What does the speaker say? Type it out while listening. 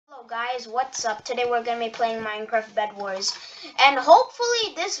Guys, what's up? Today we're gonna be playing Minecraft Bedwars, and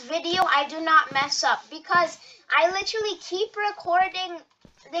hopefully this video I do not mess up because I literally keep recording.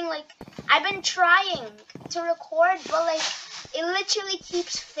 I've been trying to record, but it literally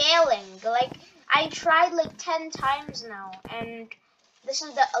keeps failing. I tried 10 times now, and this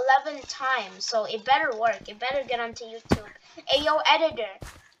is the 11th time, so it better work. It better get onto YouTube. Hey, yo, editor,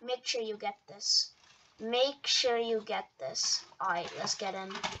 make sure you get this. Make sure you get this. Alright, let's get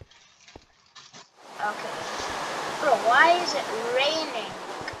in. Okay. Bro, why is it raining?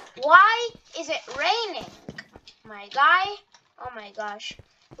 Why is it raining? My guy? Oh my gosh.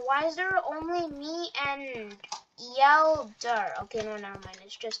 Why is there only me and Yelder? Okay, no, never mind.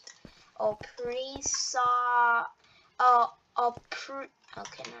 It's just okay, never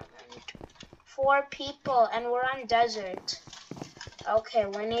mind. 4 people and we're on desert. Okay,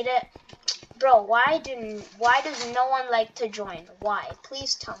 we need it. Bro, why does no one like to join? Why?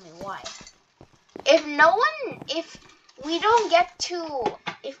 Please tell me why. If we don't get to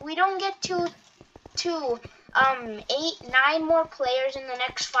 8, 9 more players in the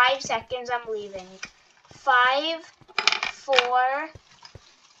next 5 seconds, I'm leaving. 5, 4,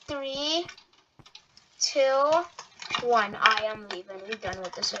 3, 2, 1. I am leaving. We're done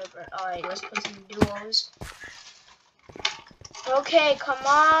with the server. Alright, let's put some duos. Okay, come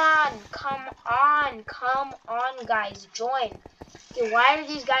on, guys, join. Okay, why are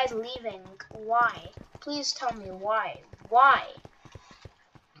these guys leaving? Why? Please tell me why. Why?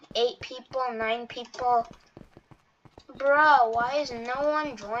 8 people, 9 people. Bro, why is no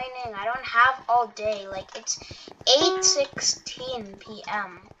one joining? I don't have all day. It's 8:16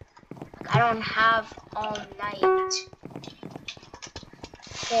 p.m. I don't have all night.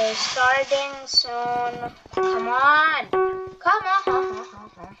 Okay, starting soon. Come on. Come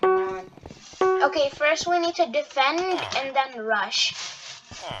on. Okay, first we need to defend and then rush.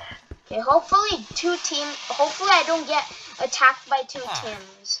 Okay, hopefully I don't get attacked by 2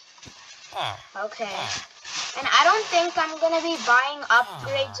 teams. Okay. And I don't think I'm gonna be buying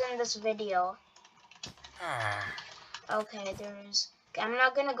upgrades in this video. Okay, I'm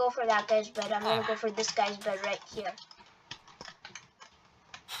not gonna go for that guy's bed. I'm gonna go for this guy's bed right here.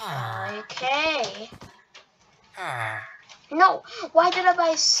 Okay. No, why did I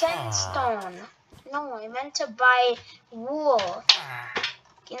buy sandstone? No, I meant to buy wool.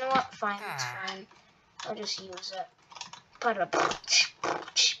 You know what? Fine, it's fine. I'll just use it.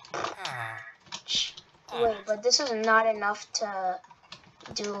 Wait, but this is not enough to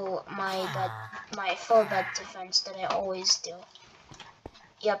do my full bed defense that I always do.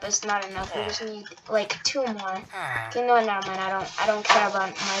 Yep, it's not enough. We just need 2 more. Okay, no, never mind. I don't care about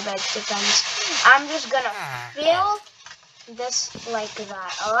my bed defense. I'm just gonna fill this like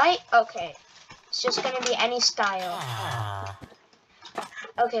that. Alright? Okay. It's just gonna be any style.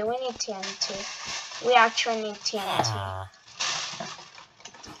 Okay, we need TNT. We actually need TNT.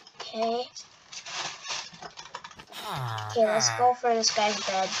 Okay. Okay, let's go for this guy's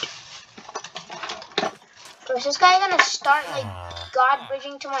bed. Is this guy gonna start God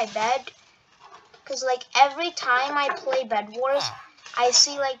bridging to my bed? Cause every time I play Bed Wars, I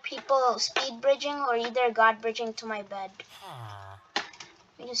see people speed bridging or either God bridging to my bed.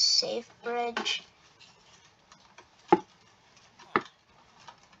 Let me just safe bridge. Let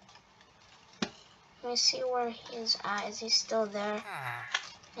me see where he is at. Is he still there?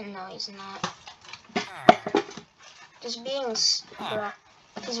 No, he's not. Just being bruh.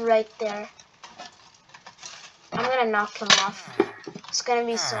 He's right there. I'm gonna knock him off. It's gonna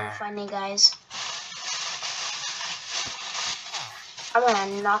be so funny, guys. I'm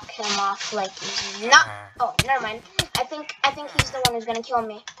gonna knock him off he's not. Oh, never mind. I think he's the one who's gonna kill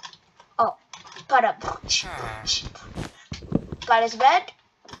me. Oh, got his bed.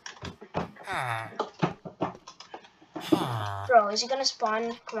 Bro, is he gonna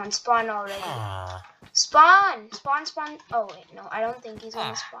spawn? Come on, spawn already. Spawn. Oh wait, no, I don't think he's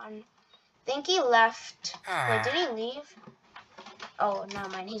gonna spawn. I think he left. Wait, did he leave? Oh, never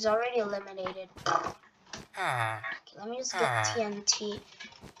mind. He's already eliminated. Okay, let me just get TNT.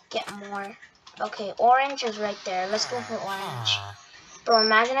 Get more. Okay, orange is right there. Let's go for orange. Bro,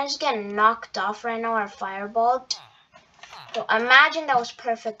 imagine I just get knocked off right now or fireballed. Bro, imagine that was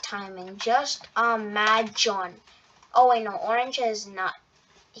perfect timing. Just imagine. Oh wait, no, orange is not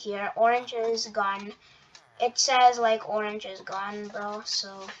here. Orange is gone. It says orange is gone, bro.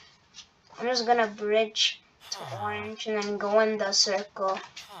 So I'm just gonna bridge to orange and then go in the circle.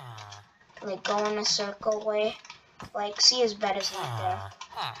 Go in a circle way. See, his bed is not there.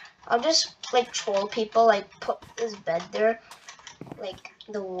 I'll just troll people, put his bed there.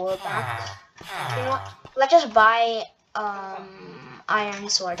 The wool back. You know what? Let's just buy iron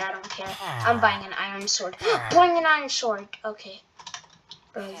sword. I don't care. I'm buying an iron sword. Buying an iron sword. Okay.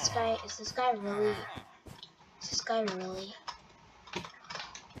 Bro, is this guy really?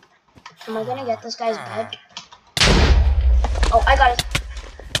 Am I gonna get this guy's bed? Oh, I got it.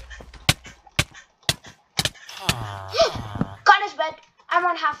 Got his bed. I'm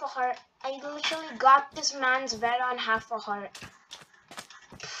on half a heart. I literally got this man's bed on half a heart.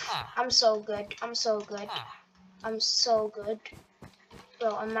 I'm so good. I'm so good. I'm so good.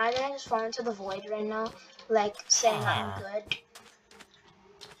 Bro, imagine I just fall into the void right now, like saying I'm good.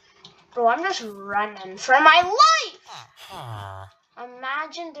 Bro, I'm just running for my life!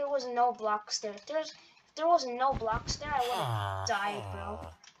 Imagine there was no blocks there. If there was no blocks there, I would have died, bro.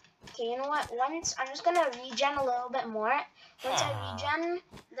 Okay, you know what? Once I'm just gonna regen a little bit more. Once I regen,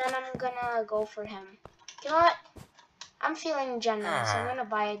 then I'm gonna go for him. You know what? I'm feeling generous. I'm gonna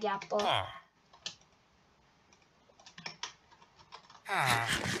buy a gapple.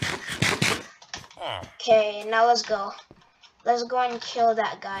 Okay, now let's go. Let's go and kill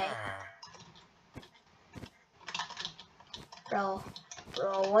that guy. Bro,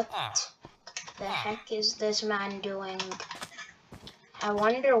 what the heck is this man doing? I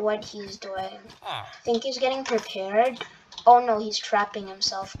wonder what he's doing. Think he's getting prepared? Oh no, he's trapping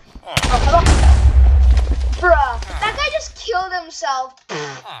himself. Oh, hello. Bruh, that guy just killed himself.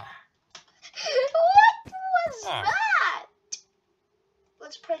 What was that?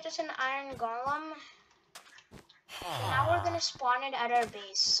 Let's purchase an iron golem. Now we're gonna spawn it at our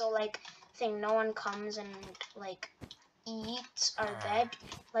base. So like, no one comes and like eats our bed.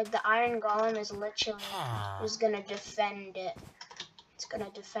 Like the iron golem is literally just gonna defend it. It's gonna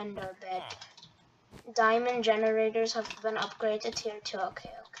defend our bed. Diamond generators have been upgraded to tier 2.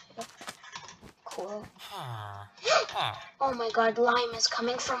 Okay. Cool. Oh my god, lime is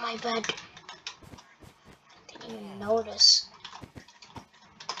coming from my bed. Didn't even notice.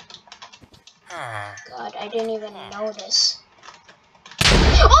 God, I didn't even notice.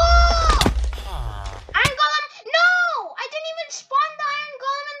 Oh! Iron golem! No! I didn't even spawn the iron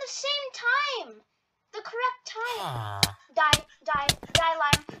golem in the same time. The correct time. Die,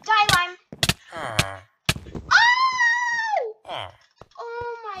 lime. Oh!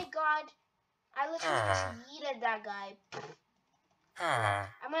 Oh my god. I literally just yeeted that guy.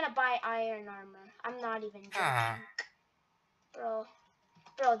 I'm gonna buy iron armor. I'm not even joking.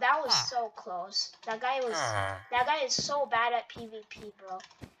 Bro, that was so close. That guy is so bad at PvP, bro.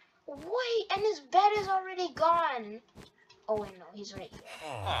 Wait, and his bed is already gone. Oh wait, no, he's right here.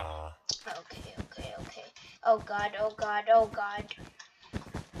 Okay. Oh god.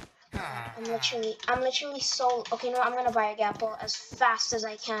 I'm literally so okay. No, I'm gonna buy a gapple as fast as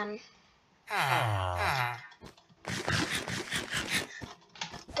I can.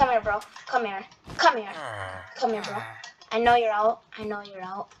 Come here, bro. Come here, bro. I know you're out.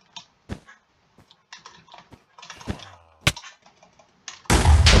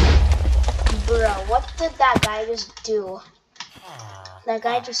 Bro, what did that guy just do? That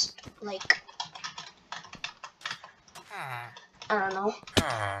guy just, like... I don't know.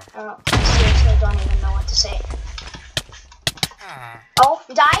 I seriously don't even know what to say. Oh,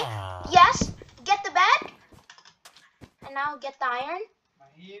 die? Yes! Get the bed! And now get the iron.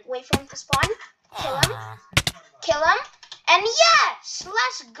 Wait for him to spawn. Kill him. And yes!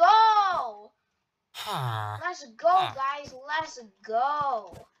 Let's go! Let's go, guys. Let's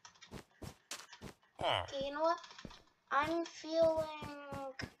go. Okay, you know what? I'm feeling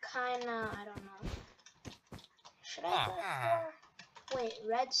kinda, I don't know. Should I go for... Wait,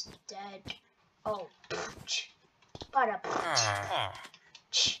 red's dead. Oh,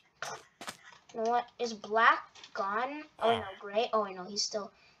 you know what? Is black gone? Oh no, gray. Oh no, he's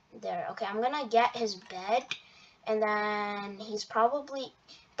still there. Okay, I'm gonna get his bed, and then he's probably...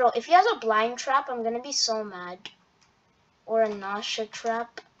 Bro, if he has a blind trap, I'm gonna be so mad. Or a nausea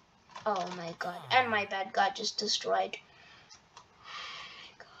trap. Oh my god. And my bed got just destroyed. Oh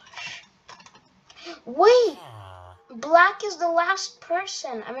my gosh. Wait! Black is the last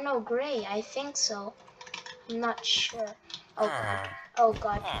person. I mean, no, gray. I think so. I'm not sure. Oh god. Oh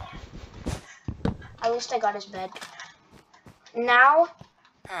god. At least I got his bed. Now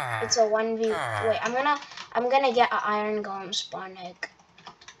it's a 1v. Wait, I'm gonna get an iron golem spawn egg.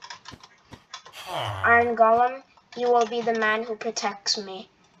 Iron golem, you will be the man who protects me.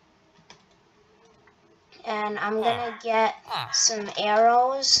 And I'm gonna get some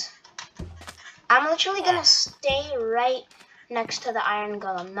arrows. I'm literally gonna stay right next to the iron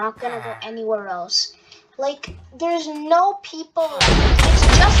golem. Not gonna go anywhere else. Like, there's no people left.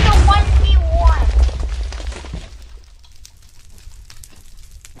 It's just a 1v1.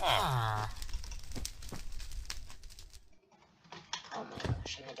 Oh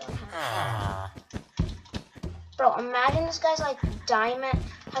don't have. Bro, imagine this guy's like diamond,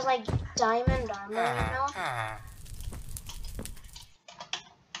 has like diamond armor, you know?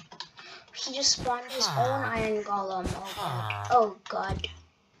 He just spawned his own iron golem. Oh god.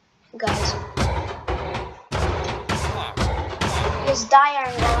 Guys. Yes, die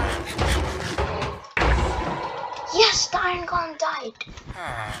iron golem. Yes, the iron golem died.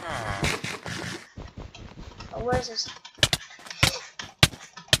 Oh, where is this?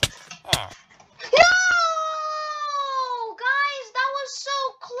 No! Guys, that was so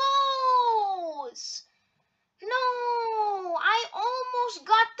close. No, I almost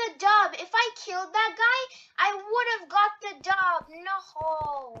got the dub. If I killed that guy, I would have got the dub.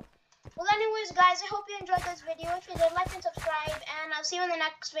 No. Well, anyways, guys, I hope you enjoyed this video. If you did, like and subscribe, and I'll see you in the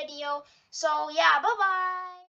next video. So, yeah, bye-bye.